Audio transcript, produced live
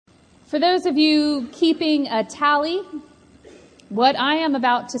For those of you keeping a tally, what I am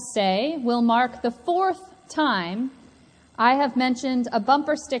about to say will mark the fourth time I have mentioned a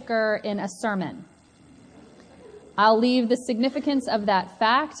bumper sticker in a sermon. I'll leave the significance of that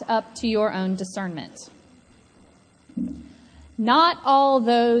fact up to your own discernment. Not all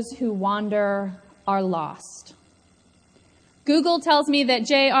those who wander are lost. Google tells me that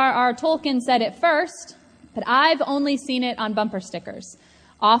J.R.R. Tolkien said it first, but I've only seen it on bumper stickers,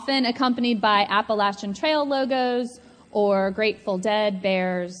 often accompanied by Appalachian Trail logos or Grateful Dead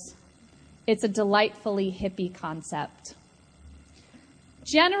bears. It's a delightfully hippie concept.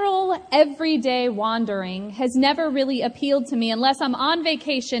 General everyday wandering has never really appealed to me unless I'm on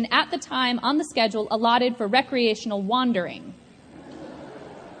vacation at the time on the schedule allotted for recreational wandering.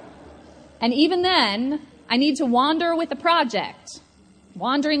 And even then, I need to wander with a project,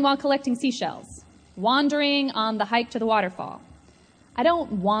 wandering while collecting seashells, wandering on the hike to the waterfall. I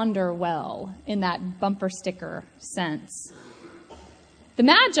don't wander well in that bumper sticker sense. The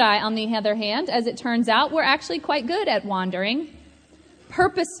Magi, on the other hand, as it turns out, were actually quite good at wandering,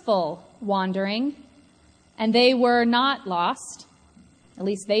 purposeful wandering, and they were not lost. At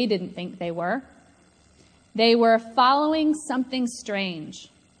least they didn't think they were. They were following something strange.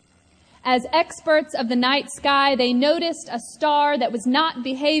 As experts of the night sky, they noticed a star that was not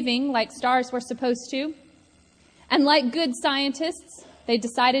behaving like stars were supposed to. And like good scientists, they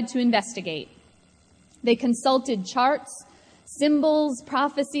decided to investigate. They consulted charts, symbols,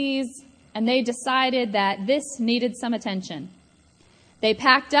 prophecies, and they decided that this needed some attention. They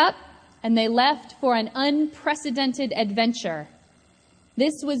packed up and they left for an unprecedented adventure.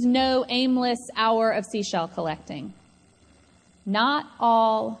 This was no aimless hour of seashell collecting. Not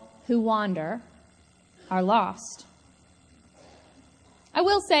all who wander are lost. I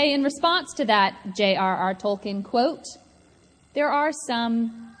will say, in response to that J.R.R. Tolkien quote, there are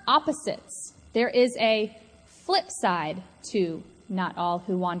some opposites. There is a flip side to not all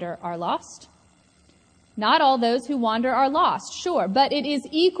who wander are lost. Not all those who wander are lost, sure, but it is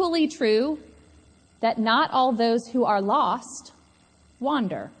equally true that not all those who are lost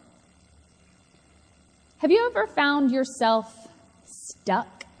wander. Have you ever found yourself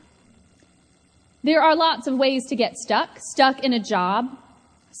stuck? There are lots of ways to get stuck. Stuck in a job,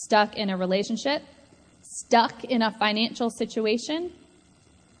 stuck in a relationship, stuck in a financial situation.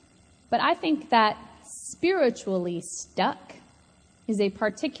 But I think that spiritually stuck is a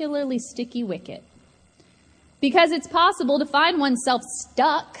particularly sticky wicket. Because it's possible to find oneself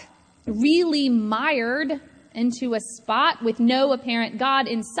stuck, really mired into a spot with no apparent God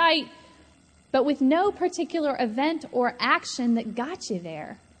in sight, but with no particular event or action that got you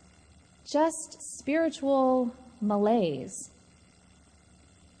there. Just spiritual malaise.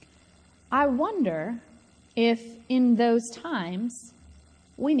 I wonder if in those times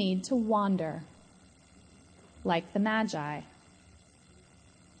we need to wander, like the Magi.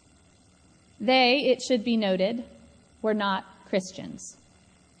 They, it should be noted, were not Christians.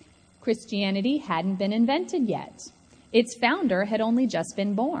 Christianity hadn't been invented yet. Its founder had only just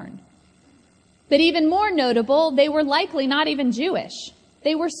been born. But even more notable, they were likely not even Jewish.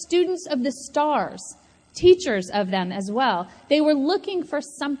 They were students of the stars, teachers of them as well. They were looking for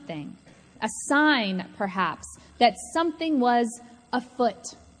something, a sign perhaps, that something was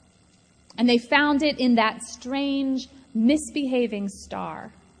afoot. And they found it in that strange, misbehaving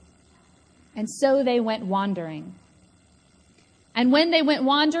star. And so they went wandering. And when they went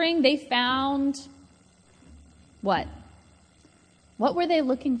wandering, they found what? What were they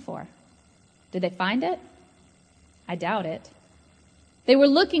looking for? Did they find it? I doubt it. They were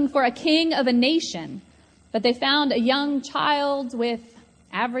looking for a king of a nation, but they found a young child with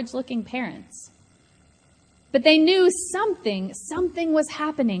average-looking parents. But they knew something was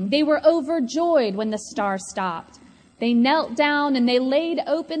happening. They were overjoyed when the star stopped. They knelt down and they laid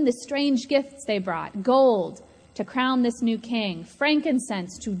open the strange gifts they brought. Gold to crown this new king,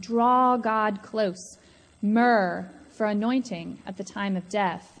 frankincense to draw God close, myrrh for anointing at the time of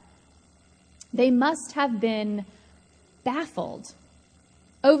death. They must have been baffled,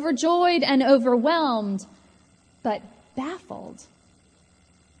 overjoyed and overwhelmed, but baffled.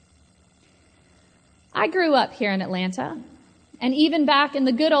 I grew up here in Atlanta, and even back in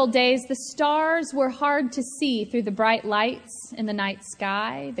the good old days, the stars were hard to see through the bright lights in the night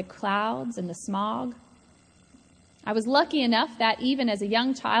sky, the clouds and the smog. I was lucky enough that even as a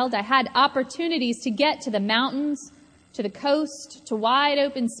young child, I had opportunities to get to the mountains, to the coast, to wide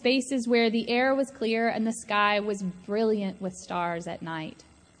open spaces where the air was clear and the sky was brilliant with stars at night.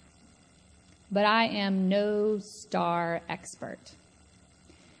 But I am no star expert.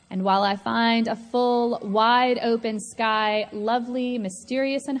 And while I find a full, wide-open sky lovely,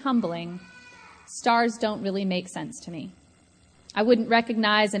 mysterious, and humbling, stars don't really make sense to me. I wouldn't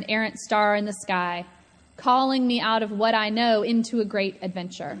recognize an errant star in the sky, calling me out of what I know into a great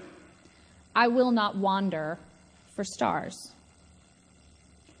adventure. I will not wander for stars.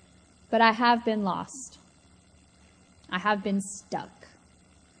 But I have been lost. I have been stuck.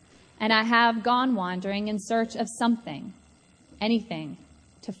 And I have gone wandering in search of something, anything,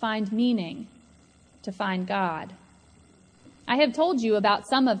 to find meaning, to find God. I have told you about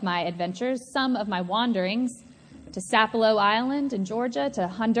some of my adventures, some of my wanderings, to Sapelo Island in Georgia, to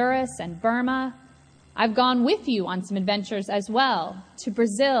Honduras and Burma. I've gone with you on some adventures as well, to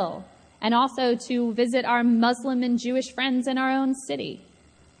Brazil, and also to visit our Muslim and Jewish friends in our own city.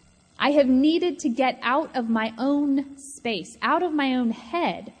 I have needed to get out of my own space, out of my own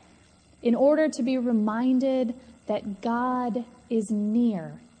head, in order to be reminded that God is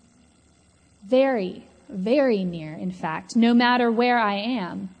near. Very, very near, in fact, no matter where I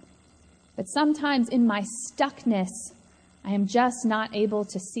am. But sometimes in my stuckness, I am just not able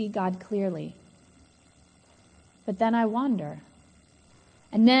to see God clearly. But then I wander.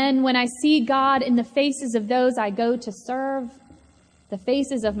 And then when I see God in the faces of those I go to serve, the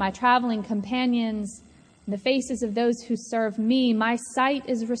faces of my traveling companions, and the faces of those who serve me, my sight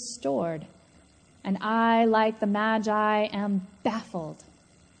is restored. And I, like the Magi, am baffled,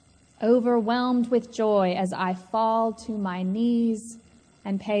 overwhelmed with joy as I fall to my knees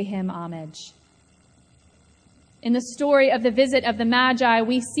and pay him homage. In the story of the visit of the Magi,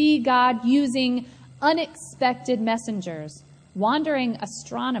 we see God using unexpected messengers, wandering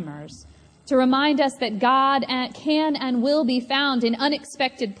astronomers, to remind us that God can and will be found in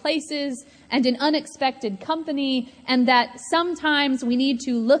unexpected places and in unexpected company, and that sometimes we need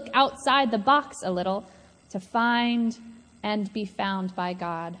to look outside the box a little to find and be found by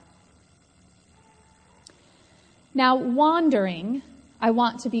God. Now, wandering, I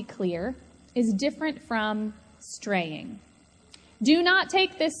want to be clear, is different from straying. Do not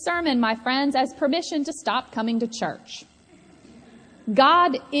take this sermon, my friends, as permission to stop coming to church.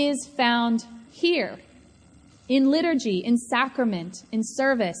 God is found here, in liturgy, in sacrament, in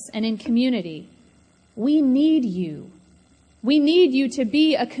service, and in community. We need you. We need you to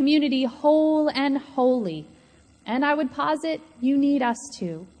be a community whole and holy. And I would posit, you need us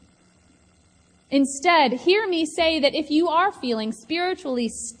too. Instead, hear me say that if you are feeling spiritually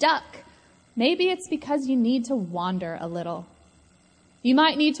stuck, maybe it's because you need to wander a little. You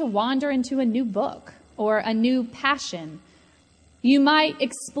might need to wander into a new book or a new passion. You might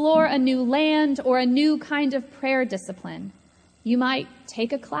explore a new land or a new kind of prayer discipline. You might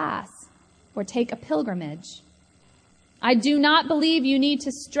take a class or take a pilgrimage. I do not believe you need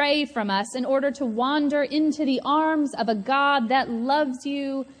to stray from us in order to wander into the arms of a God that loves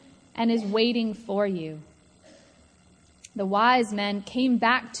you and is waiting for you. The wise men came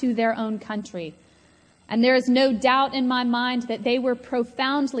back to their own country, and there is no doubt in my mind that they were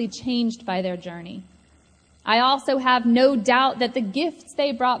profoundly changed by their journey. I also have no doubt that the gifts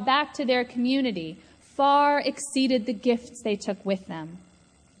they brought back to their community far exceeded the gifts they took with them.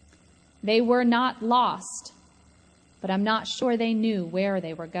 They were not lost, but I'm not sure they knew where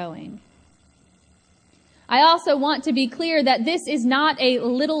they were going. I also want to be clear that this is not a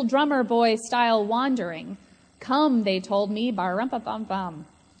Little Drummer Boy style wandering. Come, they told me, bar-rum-pa-bum-bum.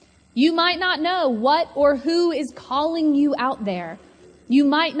 You might not know what or who is calling you out there. You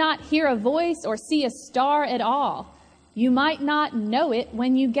might not hear a voice or see a star at all. You might not know it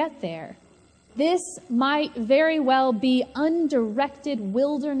when you get there. This might very well be undirected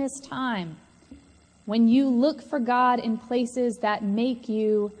wilderness time when you look for God in places that make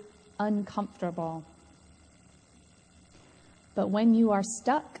you uncomfortable. But when you are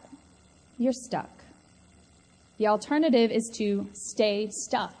stuck, you're stuck. The alternative is to stay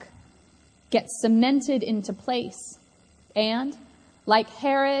stuck, get cemented into place, and, like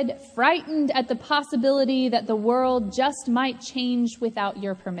Herod, frightened at the possibility that the world just might change without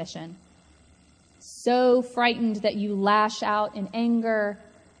your permission. So frightened that you lash out in anger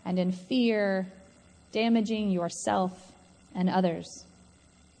and in fear, damaging yourself and others.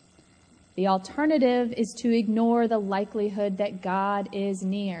 The alternative is to ignore the likelihood that God is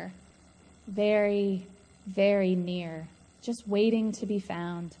near, very, very near, just waiting to be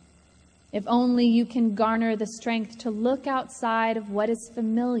found. If only you can garner the strength to look outside of what is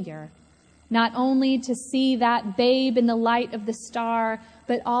familiar, not only to see that babe in the light of the star,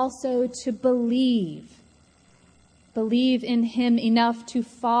 but also to believe. Believe in him enough to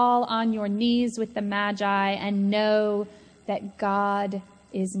fall on your knees with the Magi and know that God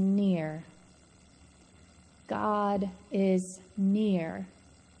is near. God is near.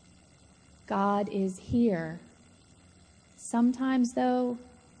 God is here. Sometimes, though,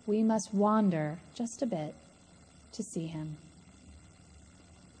 we must wander just a bit to see him.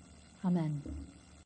 Amen.